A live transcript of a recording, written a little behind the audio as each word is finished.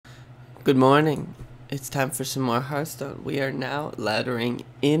Good morning. It's time for some more Hearthstone. We are now laddering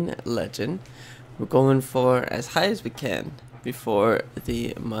in Legend. We're going for as high as we can before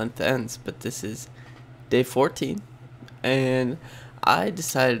the month ends, but this is day 14, and I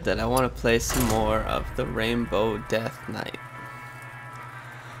decided that I want to play some more of the Rainbow Death Knight.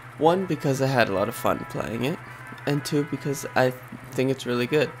 One, because I had a lot of fun playing it, and two, because I think it's really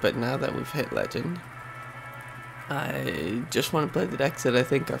good. But now that we've hit Legend, I just want to play the decks that I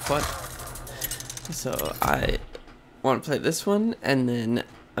think are fun. So I want to play this one, and then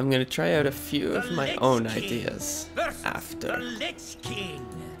I'm going to try out a few of my own ideas after.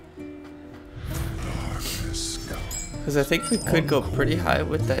 Because I think we could go pretty high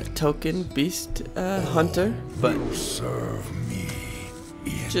with that token beast hunter, but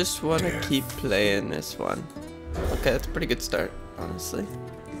just want to keep playing this one. Okay, that's a pretty good start, honestly.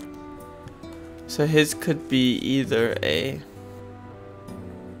 So his could be either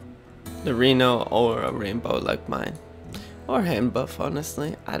the Reno or a rainbow like mine. Or hand buff,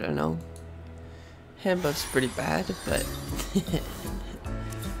 honestly. I don't know. Hand buff's pretty bad, but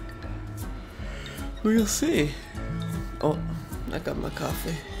we'll see. Oh, I got my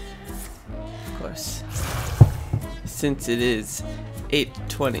coffee. Of course. Since it is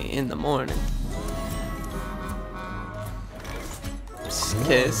 8:20 in the morning.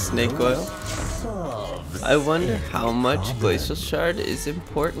 Okay, snake oil. I wonder how much Glacial Shard is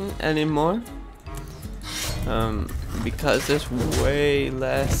important anymore. Because there's way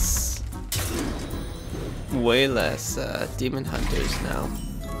less demon hunters now.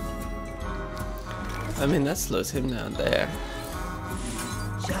 I mean, that slows him down there.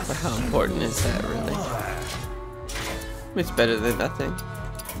 But how important is that really? It's better than nothing.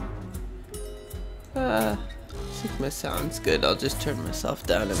 Sigma sounds good. I'll just turn myself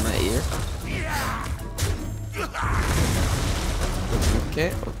down in my ear.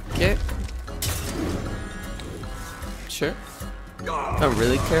 Okay, okay. Sure. I don't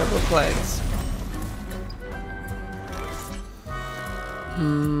really care about flags. I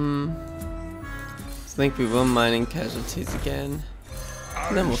think we will mining casualties again.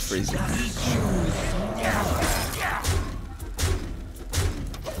 And then we'll freeze it.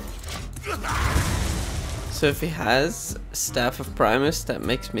 So if he has Staff of Primus, that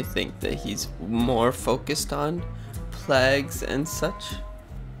makes me think that he's more focused on plagues and such,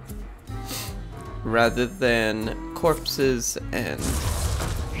 rather than corpses and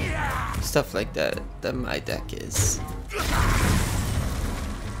stuff like that my deck is.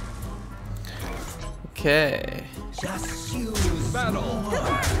 Okay. So I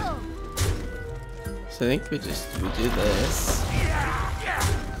think we do this.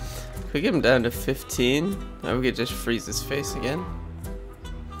 If we get him down to 15, now we could just freeze his face again.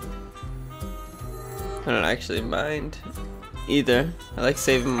 I don't actually mind either. I like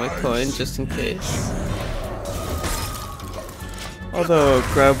saving my coin just in case. Although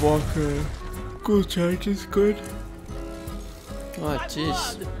Grab Walker gold charge is good. Oh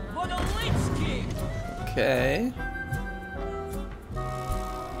jeez. Okay.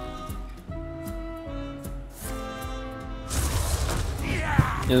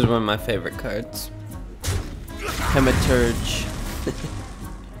 This is one of my favorite cards. Hematurge.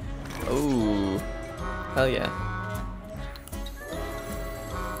 Oh, hell yeah.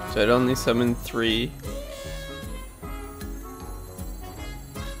 So I'd only summon 3.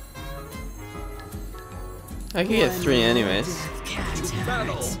 I could get 3 anyways. Just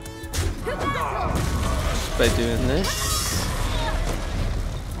by doing this.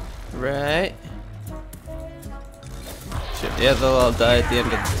 Right. Yeah, they'll all die at the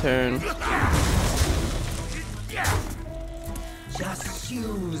end of the turn.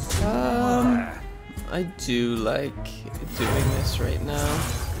 I do like doing this right now.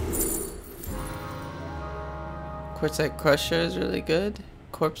 Quartzite Crusher is really good.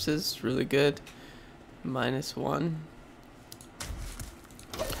 Corpse is really good. -1.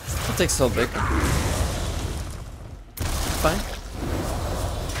 I'll take Soulbreaker. Fine.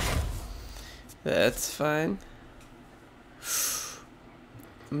 That's fine.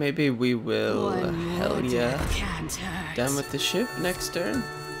 Maybe we will, hell yeah, down with the ship next turn.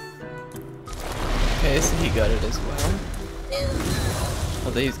 Okay, so he got it as well.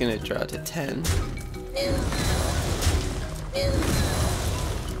 Although he's gonna draw to 10.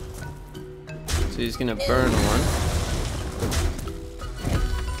 So he's gonna burn one.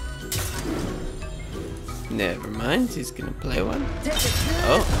 Never mind, he's gonna play one.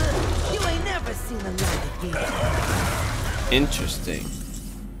 Oh. Interesting.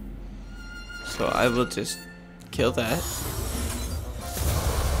 So I will just kill that.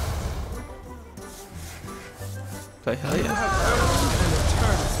 Play hell yeah.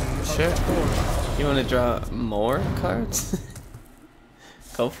 Sure. Sure. You want to draw more cards?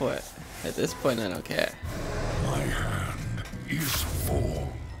 Go for it. At this point, I don't care. My hand is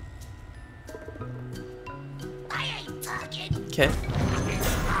full. I ain't talking. Okay.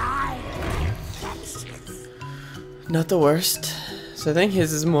 Not the worst. So I think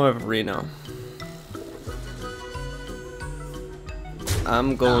his is more of Reno.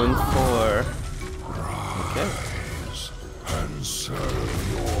 I'm going for... Okay. Rise and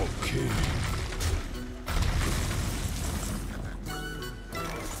serve your king.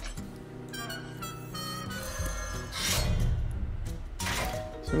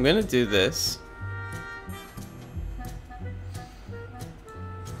 So I'm gonna do this.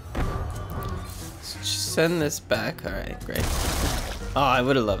 Send this back. Alright, great. Oh, I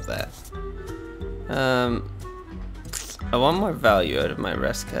would have loved that. I want more value out of my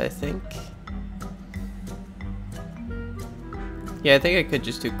Reska, I think. Yeah, I think I could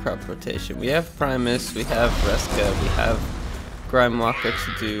just do crop rotation. We have Primus, we have Reska, we have Grimewalker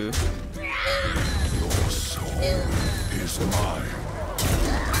to do. Your soul is mine.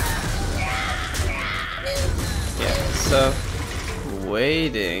 Yeah, so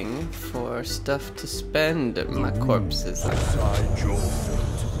waiting for stuff to spend my corpses. Outside your fate.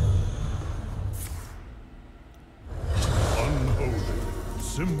 Unholy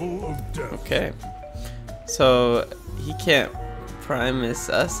symbol of death. Okay, so he can't Primus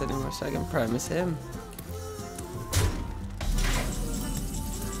us anymore, so I can Primus him.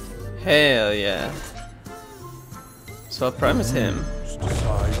 Hell yeah. So I'll Primus him.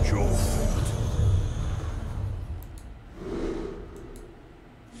 Decide your fate.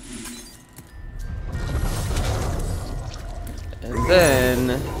 And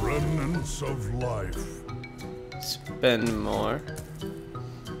then Remnants of life. spend more.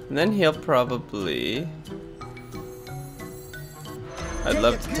 And then he'll probably... I'd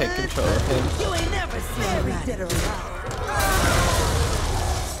love to take control of him. You ain't never seen me dead around.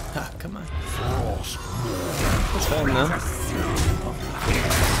 Ah, come on. Frost. That's fine though.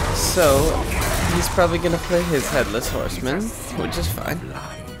 So, he's probably gonna play his Headless Horseman, which is fine.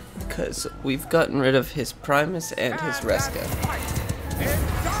 Because we've gotten rid of his Primus and his Reska.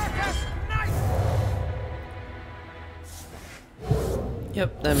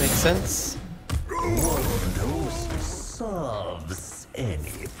 Yep, that makes sense. One of those solves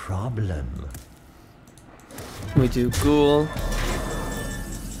any problem. We do Ghoul.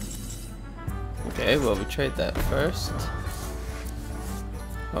 Okay, well we trade that first.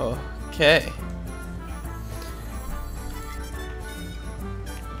 Okay.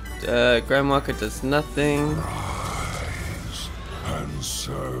 Grimewalker does nothing. Rise and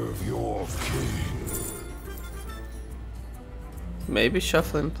serve your king. Maybe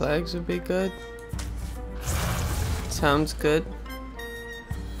Shuffling Plagues would be good. Sounds good.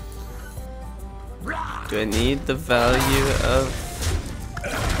 Do I need the value of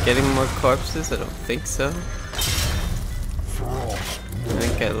getting more corpses? I don't think so. I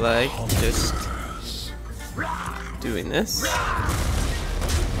think I like just doing this.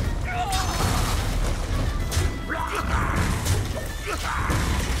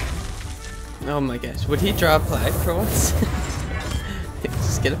 Oh my gosh, would he draw a flag for once?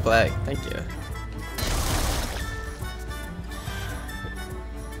 Just get a flag, thank you.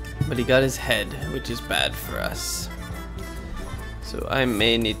 But he got his head, which is bad for us. So I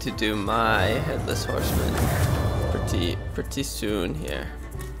may need to do my Headless Horseman pretty soon here.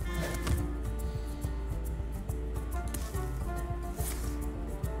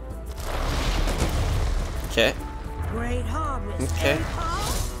 Okay. Great harvest. Okay.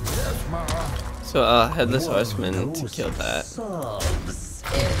 So Headless Horseman to kill that Solves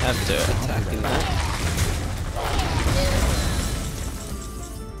after attacking that.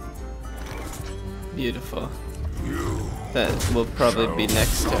 Beautiful. That will probably be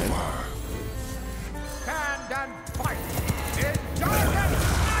next turn. Stand and fight. Enjoy the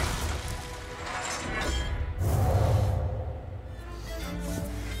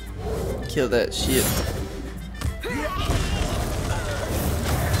night. Kill that shit.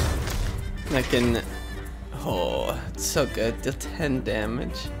 I can... Oh, it's so good. Deal 10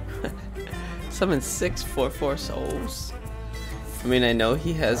 damage. Summon 6 4/4 souls. I mean, I know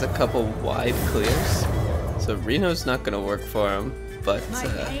he has a couple wide clears, so Reno's not gonna work for him, but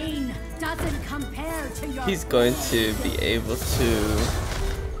pain doesn't compare to your he's going to be able to...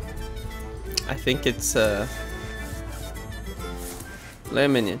 I think it's lay a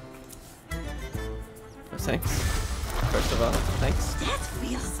minion. Oh, thanks. First of all, thanks. That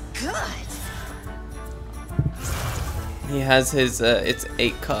feels good. He has his, it's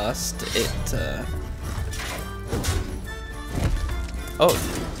 8 cost, oh,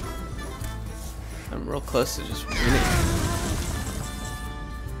 I'm real close to just winning.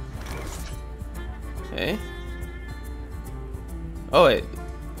 Okay. Oh wait.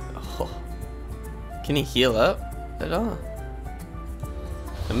 Oh. Can he heal up at all?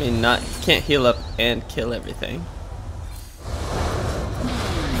 I mean, not. He can't heal up and kill everything.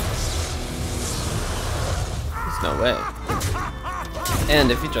 There's no way.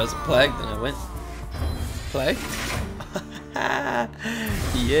 And if he draws a plague, then I win. Plague?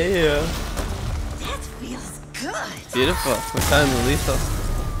 Yeah. That feels good. Beautiful. We're finally lethal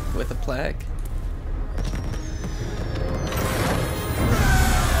with a plague.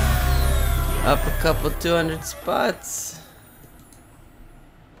 Up a couple 200 spots.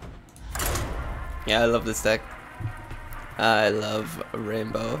 Yeah, I love this deck. I love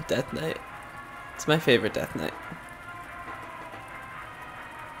Rainbow Death Knight. It's my favorite Death Knight.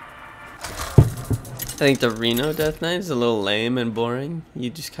 I think the Reno Death Knight is a little lame and boring. You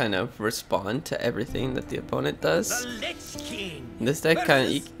just kind of respond to everything that the opponent does. This deck kind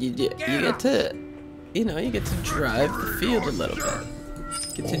of you get to, you know, you get to drive the field a little bit.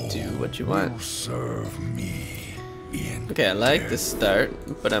 You get to do what you want. Serve me in. Okay, I like the start,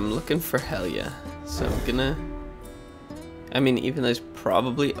 but I'm looking for Helya. So I'm gonna. I mean, even though there's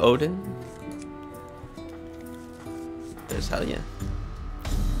probably Odin, there's Helya.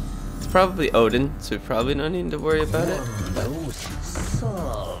 It's probably Odin, so we probably don't need to worry about it. But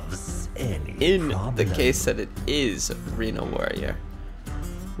in the case that it is Reno Warrior,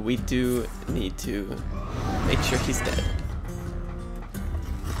 we do need to make sure he's dead.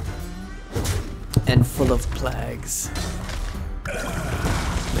 And full of plagues.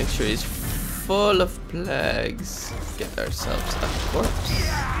 Make sure he's full of plagues. Get ourselves a corpse.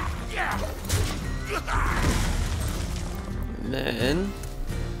 And then,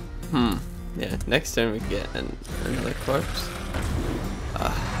 yeah, next turn we get another corpse.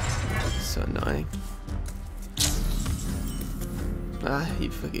 Ah, so annoying. Ah,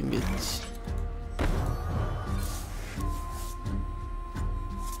 you fucking bitch.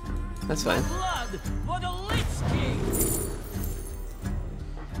 That's fine.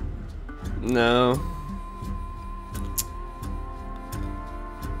 No.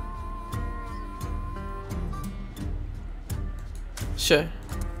 Sure.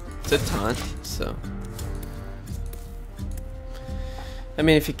 It's a taunt, so. I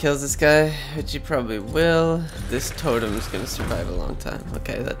mean, if he kills this guy, which he probably will, this totem is gonna survive a long time.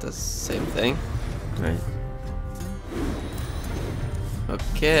 Okay, that does the same thing, right?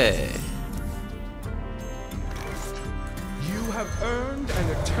 Okay. You have earned an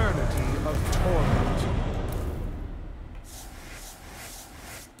eternity of torment.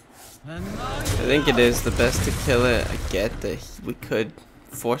 I think it is the best to kill it. I get that we could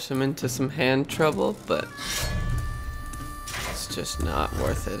force him into some hand trouble, but it's just not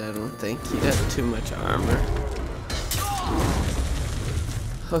worth it. I don't think he'd have too much armor.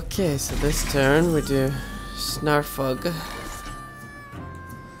 Okay, so this turn we do Snarfug.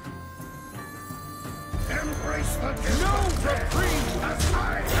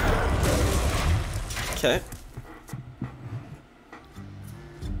 Okay.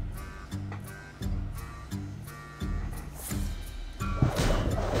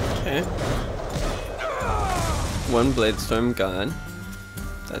 Okay. One Bladestorm gone.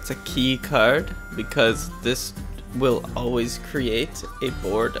 That's a key card because this will always create a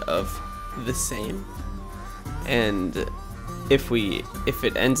board of the same. And if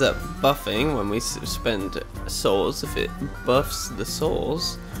it ends up buffing when we spend souls, if it buffs the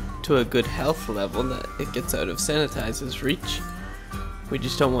souls to a good health level that it gets out of Sanitize's reach, we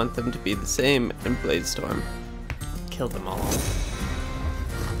just don't want them to be the same, and Bladestorm kill them all.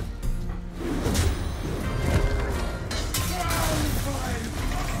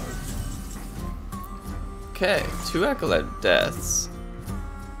 Okay, 2 Acolyte deaths.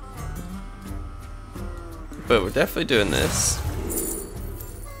 But we're definitely doing this.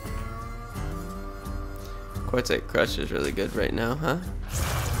 Quartzite Crush is really good right now, huh?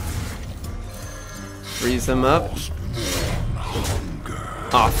 Freeze them up.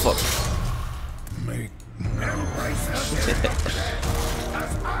 Aw, fuck.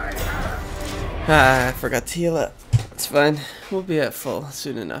 Ah, I forgot to heal up. It's fine. We'll be at full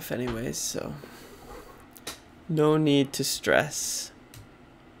soon enough anyways, so no need to stress.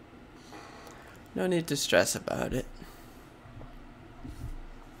 No need to stress about it.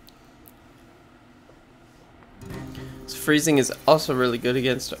 So freezing is also really good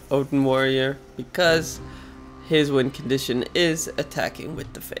against Odin Warrior because his win condition is attacking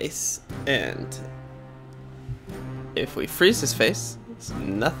with the face, and if we freeze his face, there's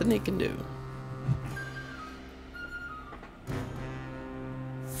nothing he can do.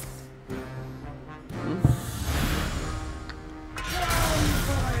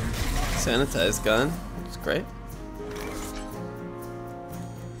 Sanitize gun. It's great.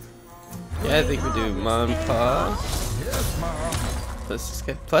 Yeah, I think we do Mom and Pa. Plus this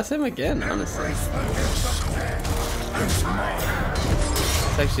guy. Plus him again, honestly.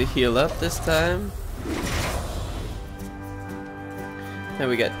 Let's actually heal up this time. Now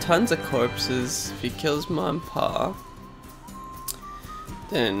we got tons of corpses. If he kills Mom and Pa,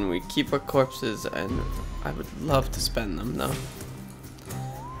 then we keep our corpses, and I would love to spend them though.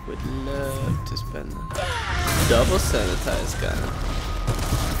 Would love to spend them. Double sanitize gun.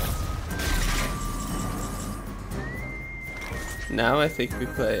 Now I think we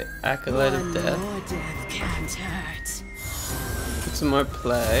play Acolyte of Death. More death can't hurt. Put some more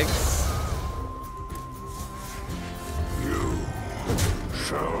plagues. You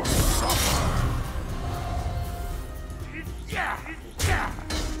shall suffer.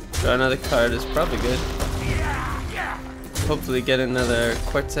 Draw another card is probably good. Hopefully get another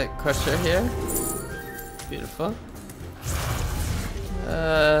Quartzite Crusher here. Beautiful.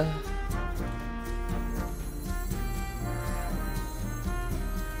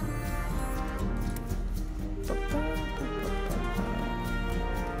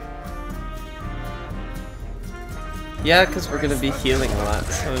 Yeah, because we're gonna be healing a lot,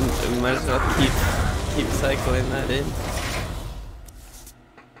 so we might as well keep cycling that in.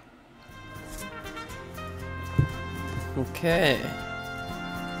 Okay.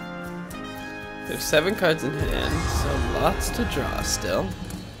 There's 7 cards in hand, so lots to draw still.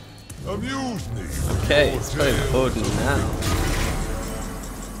 Amuse me. Okay, he's playing Odin now.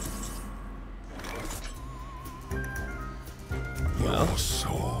 Well,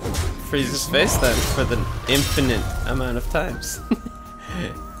 freeze his face then for the infinite amount of times.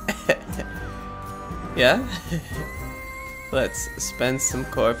 Yeah? Let's spend some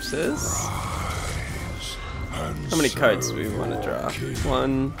corpses. How many cards do we want to draw?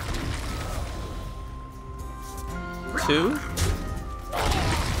 1, 2.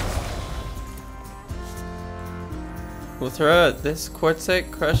 We'll throw out this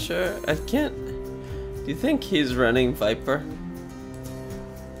Quartzite Crusher. I can't. Do you think he's running Viper?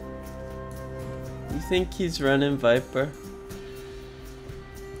 You think he's running Viper?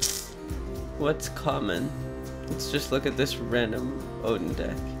 What's common? Let's just look at this random Odin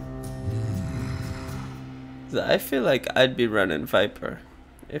deck. I feel like I'd be running Viper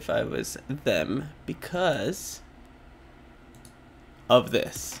if I was them because of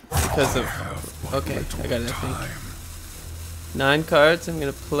this. Because of... Okay, I got it, I think. 9 cards, I'm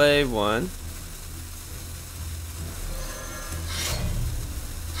gonna play 1.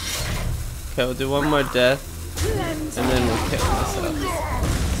 Okay, we'll do 1 more death, and then we'll kill this up.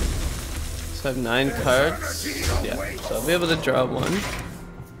 So I have 9 cards. Yeah, so I'll be able to draw 1.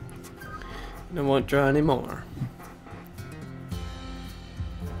 And I won't draw any more.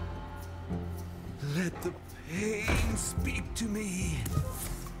 Let the pain speak to me.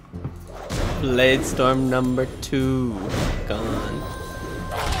 Blade Storm number 2 gone.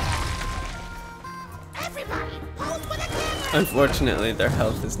 Unfortunately, their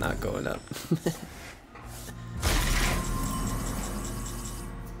health is not going up.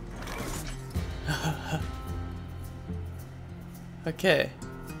 Okay.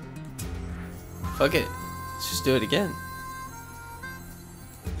 Fuck it. Let's just do it again.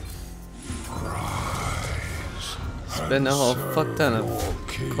 Spend a whole fuck ton of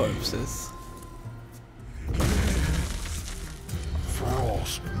corpses.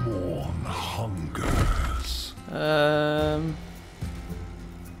 Frostmourne hungers.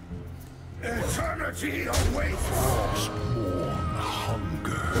 Eternity awaits. Frostmourne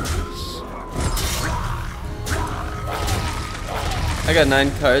hungers. I got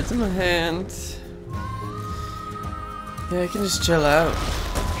 9 cards in my hand. Yeah, I can just chill out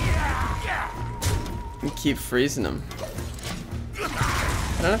and keep freezing them.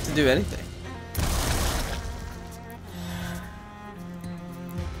 I don't have to do anything.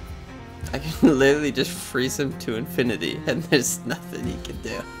 I can literally just freeze him to infinity and there's nothing he can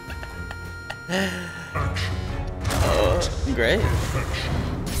do. Oh, great.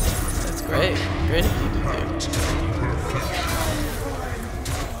 That's great. Great of you to do.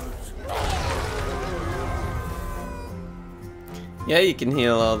 Yeah, you can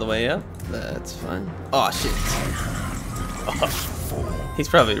heal all the way up. That's fine. Oh shit. Oh. He's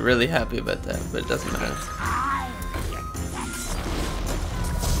probably really happy about that, but it doesn't matter.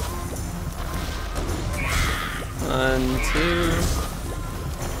 One, 2.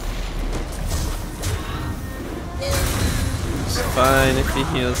 It's fine if he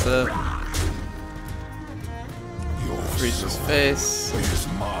heals up. Freeze his face.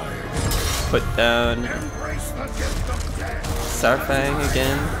 Put down Sarfang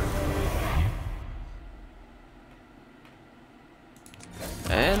again.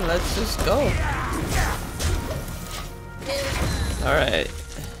 let's just go. Alright.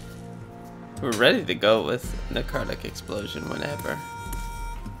 We're ready to go with Necrotic Explosion whenever.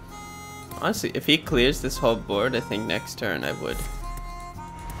 Honestly, if he clears this whole board, I think next turn I would.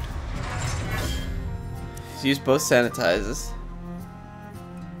 He's used both sanitizers.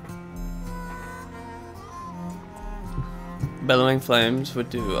 Bellowing Flames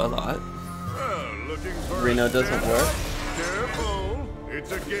would do a lot. Reno doesn't work. Careful,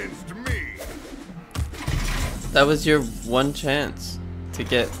 it's against me. That was your one chance to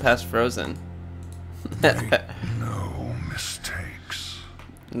get past Frozen. No mistakes.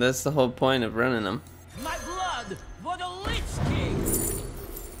 That's the whole point of running them. My blood for the Lich King!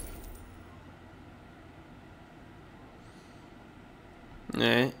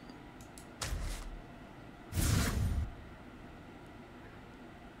 Alright.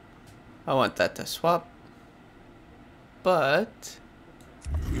 I want that to swap. But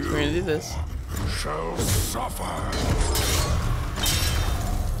we're gonna do this. Shall suffer.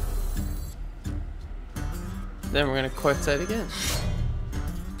 Then we're gonna quartzite again.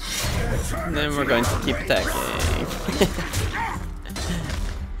 And then we're going to keep attacking.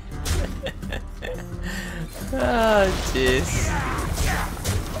 Oh jeez.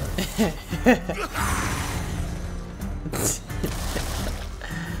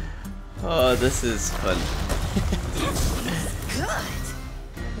 Oh, this is fun.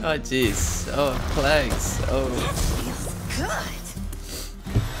 Oh jeez. Oh, plagues. Oh.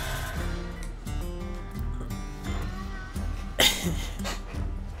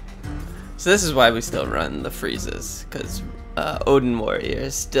 So this is why we still run the freezes, because Odin Warrior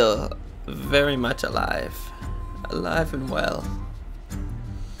is still very much alive. Alive and well.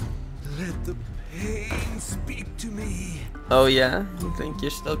 Let the pain speak to me. Oh yeah? You think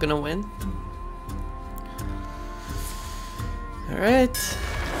you're still gonna win? Alright.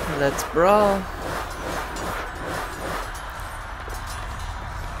 Let's brawl.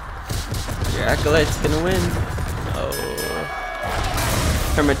 Your Acolyte's gonna win. Oh.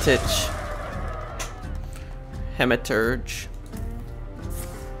 Hermitage. Hemiturge.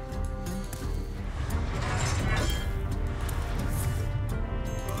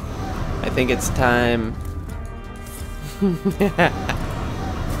 I think it's time.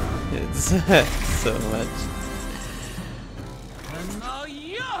 It's so much. And now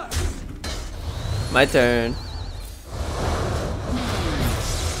yours! My turn.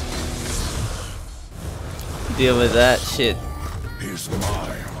 Deal with that shit. Is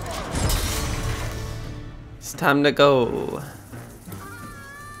mine. It's time to go.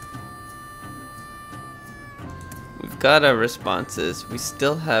 We've got our responses. We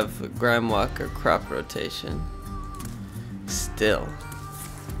still have Grimewalker crop rotation. Still.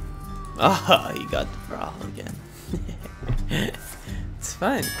 Oh, he got the brawl again. It's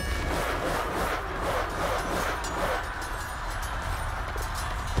fine.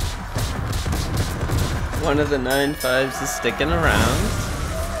 One of the 9/5s is sticking around.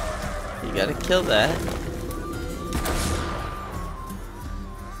 You gotta kill that.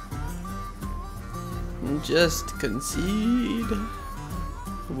 Just concede.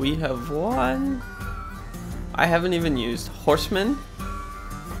 We have won. I haven't even used Horseman,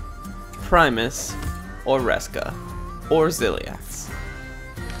 Primus, or Reska, or Ziliax.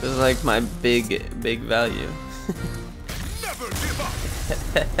 This is like my big value. Never give up.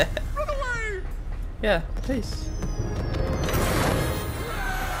 Run away. Yeah, peace.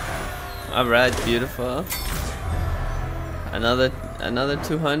 Alright, beautiful. Another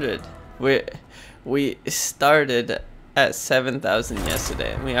 200. We started at 7,000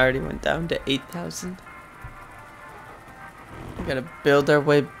 yesterday and we already went down to 8,000. We gotta build our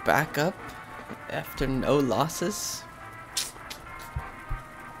way back up after no losses.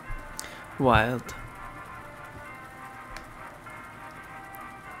 Wild.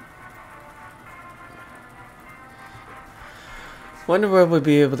 Wonder where we'll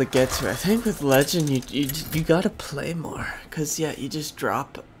be able to get to. I think with Legend you gotta play more, cause yeah, you just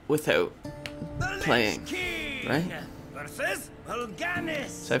drop without playing, right?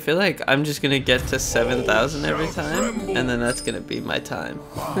 So I feel like I'm just gonna get to 7,000 every time, and then that's gonna be my time.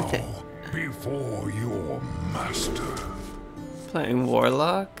 Bow before your master. Playing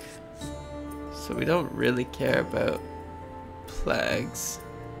Warlock, so we don't really care about plagues.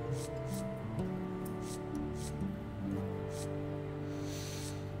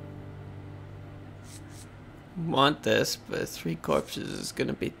 Want this, but 3 corpses is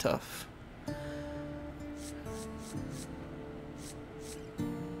gonna be tough.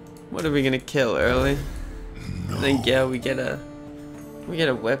 What are we gonna kill early? I think yeah, we get a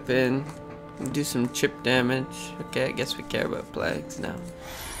weapon, we do some chip damage. Okay, I guess we care about plagues now.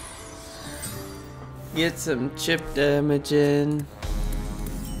 Get some chip damage in.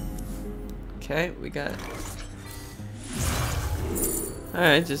 Okay, we got.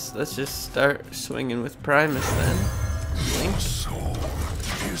 Alright, let's just start swinging with Primus then. Your soul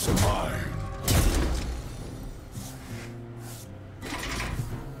is mine.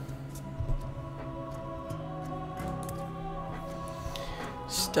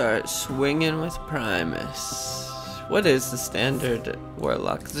 Start swinging with Primus. What is the standard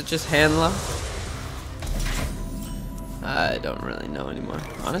Warlock? Is it just hand lock? I don't really know anymore.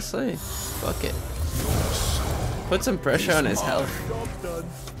 Honestly, fuck it. Put some pressure on his health.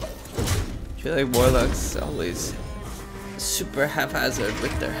 I feel like Warlocks always super haphazard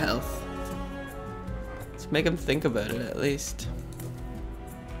with their health. Let's make him think about it at least.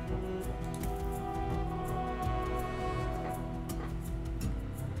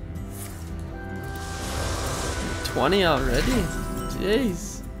 20 already?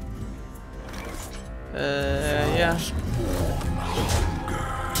 Jeez. Yeah.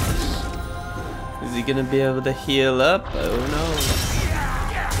 Is he gonna be able to heal up? Oh no.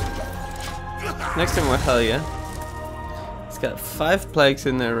 Next time we'll hell yeah. It's got 5 plagues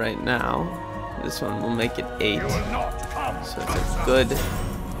in there right now. This one will make it 8. So it's a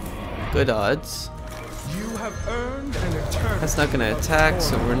good odds. You have earned an eternity. That's not gonna attack,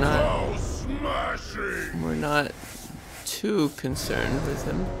 so we're not too concerned with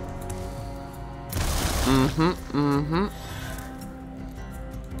him.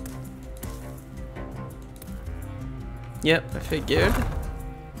 Yep, I figured.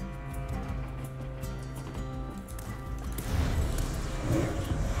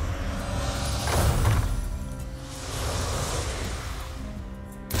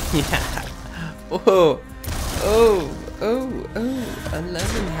 Yeah. Whoa. Oh,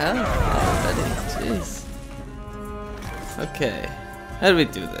 11 health already. Jeez. Okay. How do we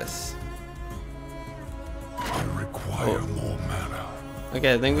do this? I require more mana.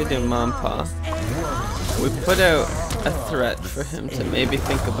 Okay, I think we do Monpa. We put out a threat for him to maybe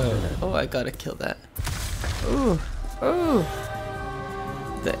think about it. Oh, I gotta kill that. Ooh.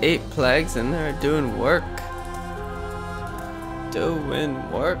 The 8 plagues in there are doing work.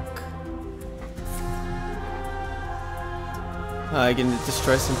 I can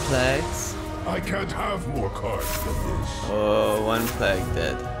destroy some plagues. I can't have more cards than this. Oh, 1 plague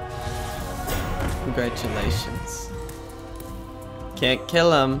dead. Congratulations. Can't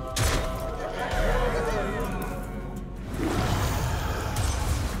kill him.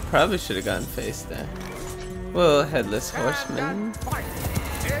 Probably should have gone face there. Whoa, headless horseman.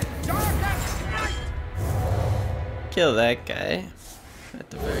 Kill that guy, at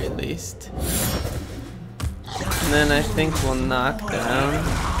the very least. And then I think we'll knock down.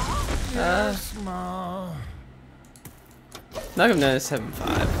 Knock him down to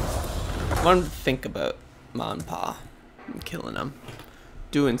 7-5. I want to think about Monpa and killing him.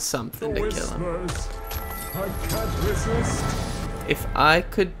 Doing something to kill him. I can't resist. If I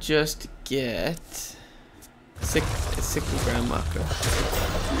could just get a sickly Grandmaster.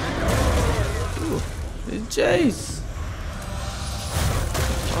 Ooh, jeez.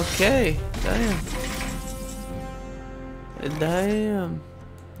 Okay, damn.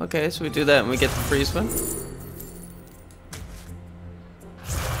 Okay, so we do that and we get the freeze one.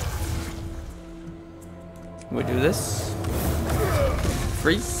 We do this.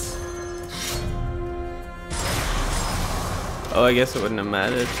 Freeze. Oh, I guess it wouldn't have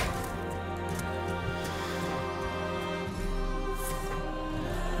mattered.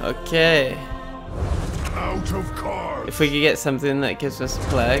 Okay. Out of cards. If we could get something that gives us a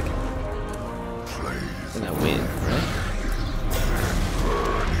plague, then I win, right?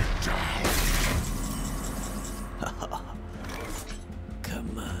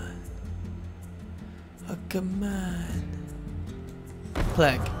 Come on. Oh, come on.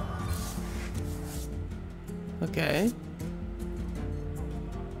 Plague. Okay.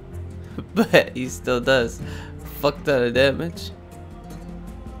 But he still does fuck ton of damage.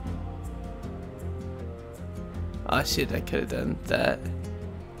 Oh shit, I could have done that.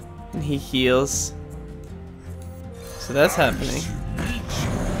 And he heals. So that's happening.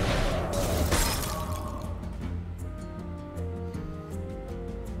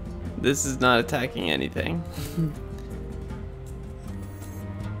 This is not attacking anything.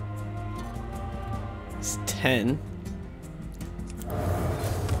 It's 10.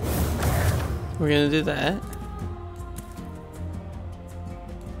 We're gonna do that.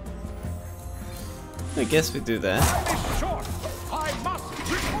 I guess we do that.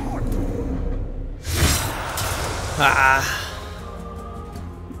 Ah!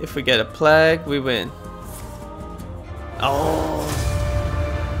 If we get a plague, we win. Oh!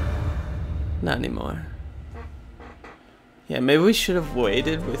 Not anymore. Yeah, maybe we should have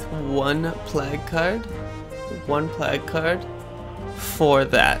waited with one plague card. One plague card for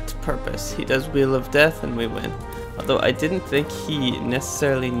that purpose. He does Wheel of Death and we win. Although I didn't think he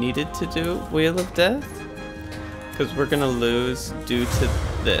necessarily needed to do Wheel of Death, because we're gonna lose due to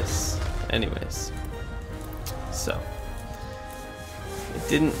this anyways. So it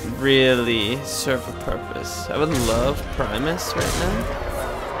didn't really serve a purpose. I would love Primus right now.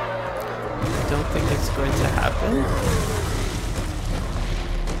 I don't think it's going to happen.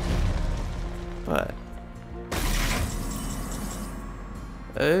 But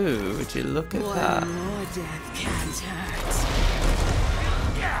oh, would you look at that? One more death can't hurt.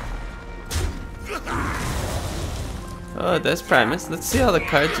 Oh, there's Primus. Let's see all the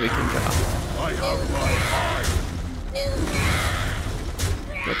cards we can draw.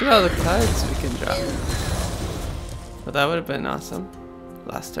 Look at all the cards we can draw. Well, that would have been awesome.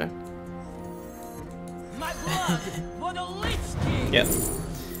 Last turn. My blood for the Lich King. Yep.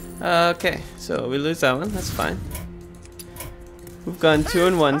 Okay, so we lose that one. That's fine. We've gone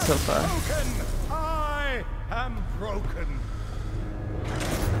 2-1 so far. I am broken.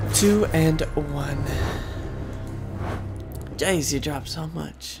 2-1. Jeez, you dropped so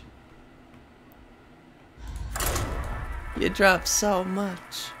much. You dropped so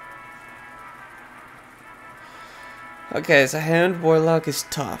much. Okay, so Hand Warlock is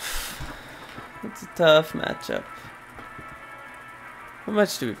tough. It's a tough matchup. How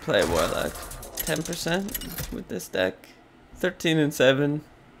much do we play Warlock? 10% with this deck? 13-7.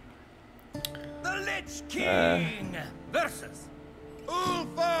 The Lich King versus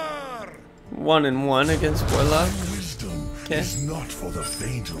Ulfar. 1-1 against Warlock. Wisdom Okay. is not for the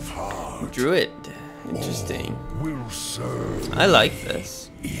faint of heart. Druid. Interesting. Will serve I like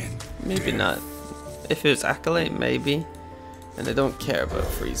this. in Maybe not. If it was Acolyte, maybe. And I don't care about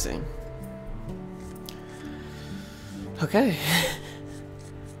freezing. Okay.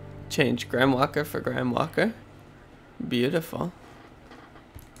 Change Grimwalker for Grimwalker. Beautiful.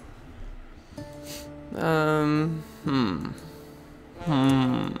 I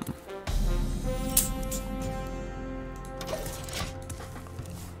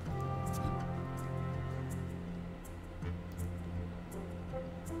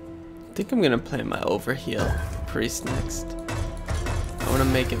think I'm gonna play my Overheal Priest next. I wanna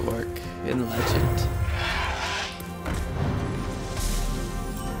make it work in Legend.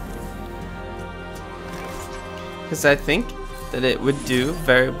 Because I think that it would do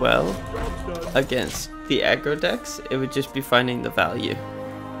very well against the aggro decks. It would just be finding the value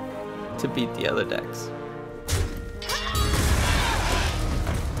to beat the other decks.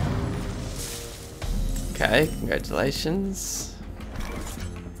 Okay, congratulations.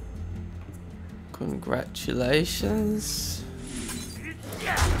 Congratulations.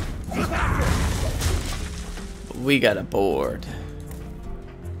 We got a board.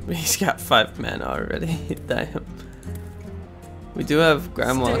 He's got 5 mana already. Damn. We do have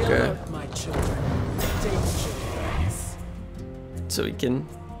Grimwalker. My children. Dangerous. So we can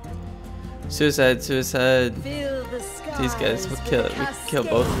suicide. Fill the These guys will skies kill with it. We can kill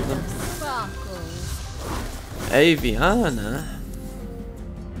both of them. sparkles. Aviana.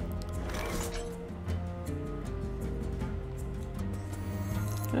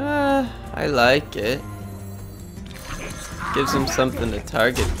 I like it. Gives him something to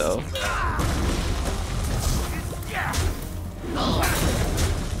target though.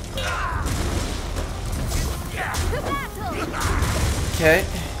 Okay,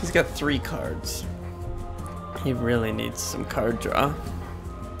 he's got 3 cards. He really needs some card draw.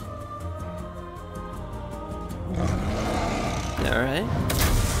 Alright.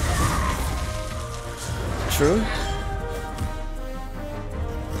 True.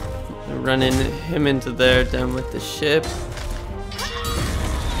 Running him into there, down with the ship.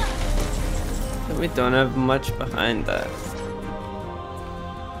 And we don't have much behind that.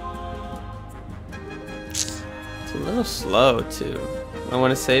 It's a little slow too. I want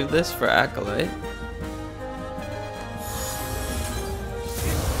to save this for Acolyte.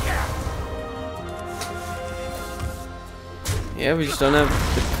 Yeah, we just don't have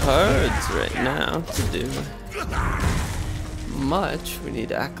the cards right now to do much. We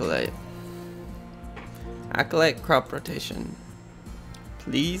need Acolyte. Acolyte crop rotation.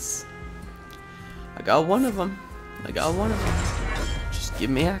 Please. I got one of them. I got one of them. Just give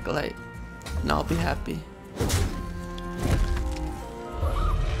me Acolyte and I'll be happy.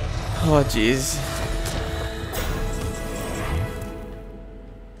 Oh jeez.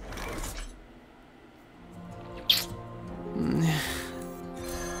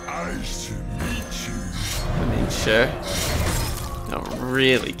 Nice to meet you. I mean, sure. Don't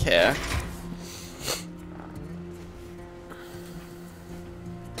really care.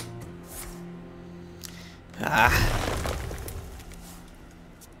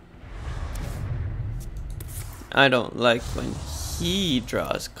 I don't like when he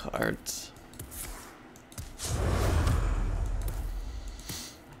draws cards.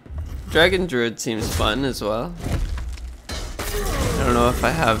 Dragon Druid seems fun as well. I don't know if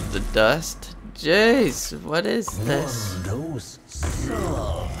I have the dust. Jeez, what is this? One dose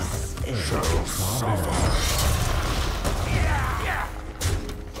solves any problem.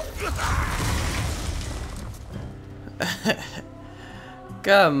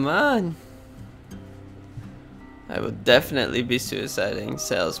 Come on. I will definitely be suiciding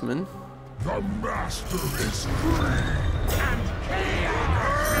salesman. The master is free.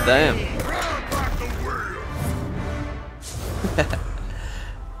 Damn. Back the wheel.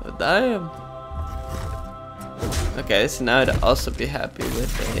 Oh, damn. Okay, so now I'd also be happy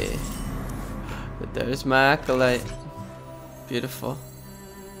with a... But there's my acolyte. Beautiful.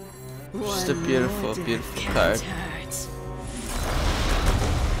 Just a beautiful, beautiful card.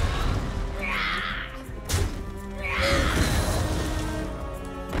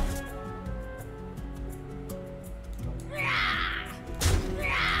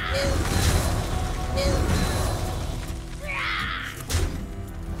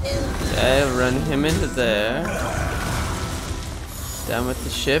 Okay, run him into there. Down with the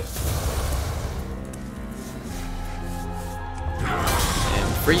ship.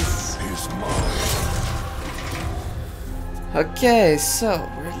 And freeze. Okay, so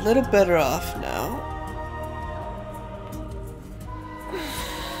we're a little better off now.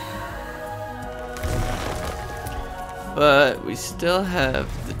 But we still have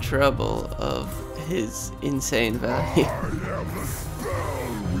the trouble of his insane value.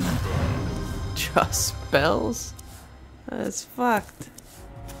 Draw spells? That's fucked.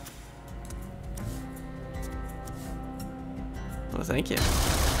 Well, thank you.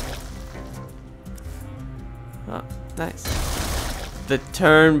 Oh, nice. The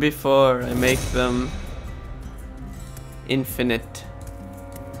turn before I make them infinite.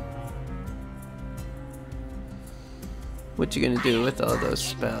 What you gonna do with all those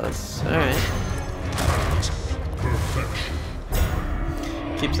spells? Alright.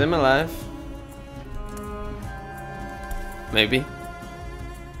 Keeps them alive. Maybe.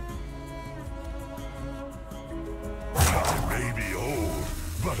 I may be old,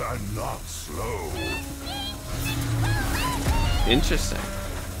 but I'm not slow. Interesting.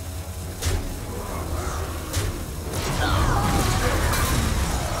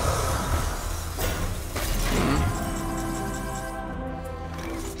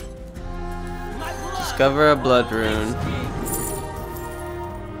 Discover a blood rune.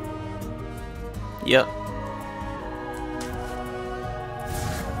 Yep.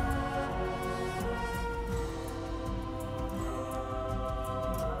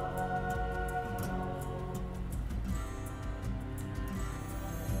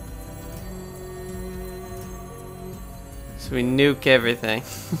 So we nuke everything.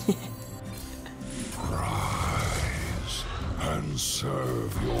 Rise and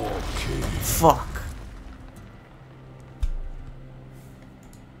serve your king. Fuck.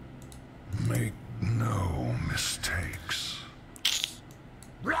 Make no mistakes.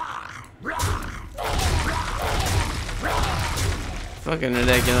 Fucking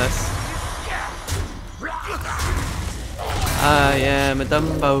ridiculous. I am a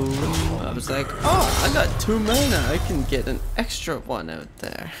Dumbo. I was like, oh, I got 2 mana. I can get an extra one out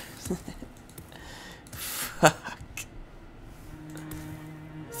there. Fuck.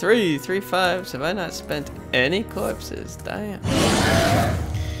 3 5s. Have I not spent any corpses? Damn.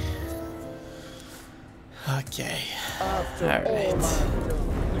 Okay. Alright.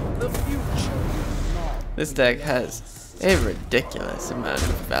 This deck has a ridiculous amount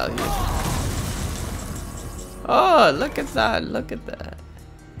of value. Oh, look at that, look at that.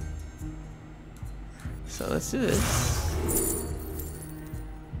 So let's do this.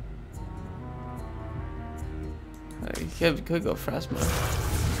 You could go Frostmourne.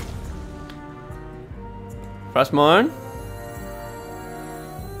 Frostmourne?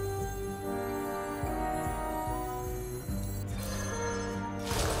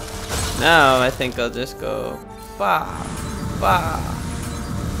 Now I think I'll just go bah, bah.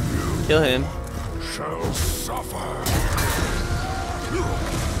 Kill him. Shall suffer.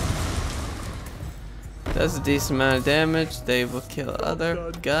 Does a decent amount of damage. They will kill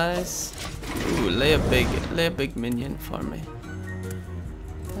other guys. Ooh, lay a big minion for me.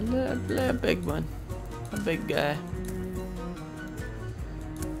 Lay a big one. A big guy.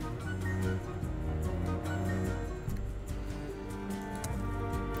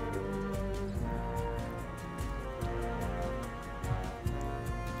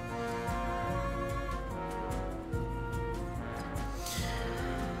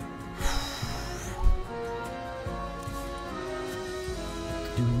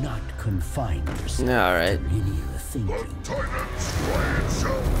 Do not confine yourself Alright. to any of the thinking. Tyrant's blade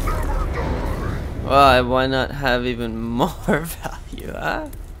shall never die. Well, why not have even more value, huh?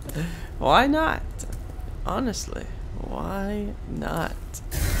 Why not? Honestly, why not?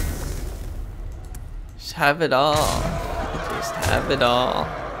 Just have it all. Just have it all.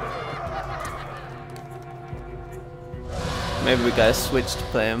 Maybe we gotta switch to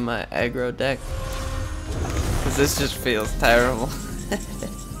playing my aggro deck. Cause this just feels terrible.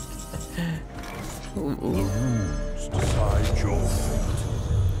 Ooh, The ooh. runes decide your fate.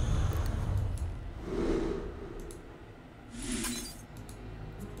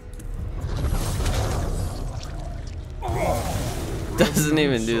 Doesn't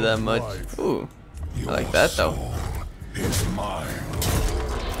even do that much. Ooh, I like that though. Soul is mine.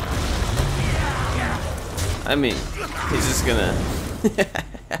 I mean, he's just gonna.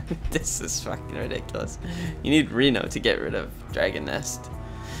 This is fucking ridiculous. You need Reno to get rid of Dragon Nest.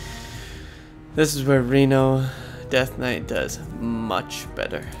 This is where Reno Death Knight does much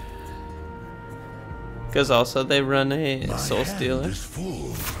better. Because also they run a My Soul hand Stealer. is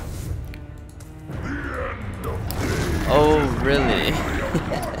full. Oh, really?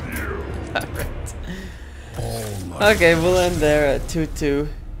 Alright. Okay, we'll end there at 2-2.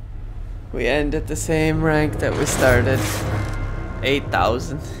 We end at the same rank that we started.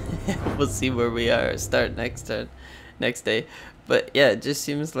 8,000. We'll see where we are. Start next day. But yeah, it just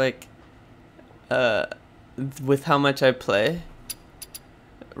seems like with how much I play,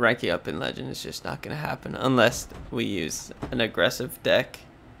 ranking up in Legend is just not gonna happen unless we use an aggressive deck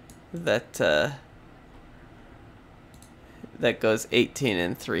that that goes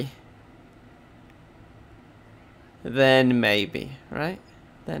 18-3. Then maybe, right?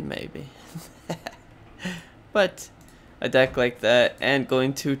 Then maybe. But a deck like that and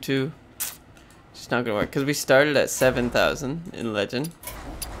going 2-2, just not gonna work. Because we started at 7,000 in Legend.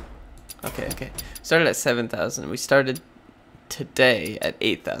 Okay. Started at 7,000. We started today at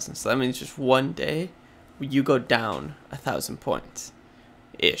 8,000. So that means just one day you go down 1,000 points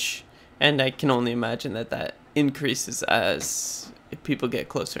ish. And I can only imagine that that increases as people get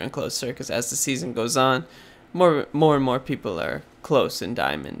closer and closer, because as the season goes on, more and more people are close in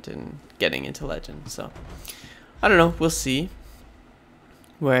Diamond and getting into Legend. So I don't know, we'll see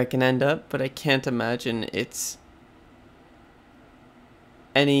where I can end up, but I can't imagine it's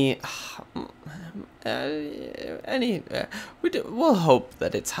we'll hope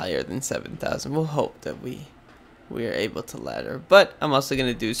that it's higher than 7,000. We'll hope that we are able to ladder. But I'm also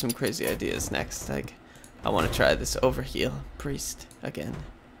gonna do some crazy ideas next. Like, I want to try this Overheal Priest again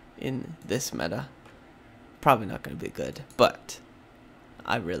in this meta. Probably not gonna be good, but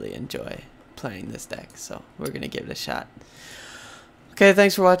I really enjoy playing this deck, so we're gonna give it a shot. Okay,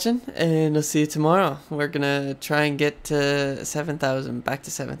 thanks for watching, and I'll see you tomorrow. We're gonna try and get to 7,000, back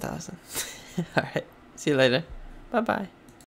to 7,000. Alright, see you later. Bye-bye.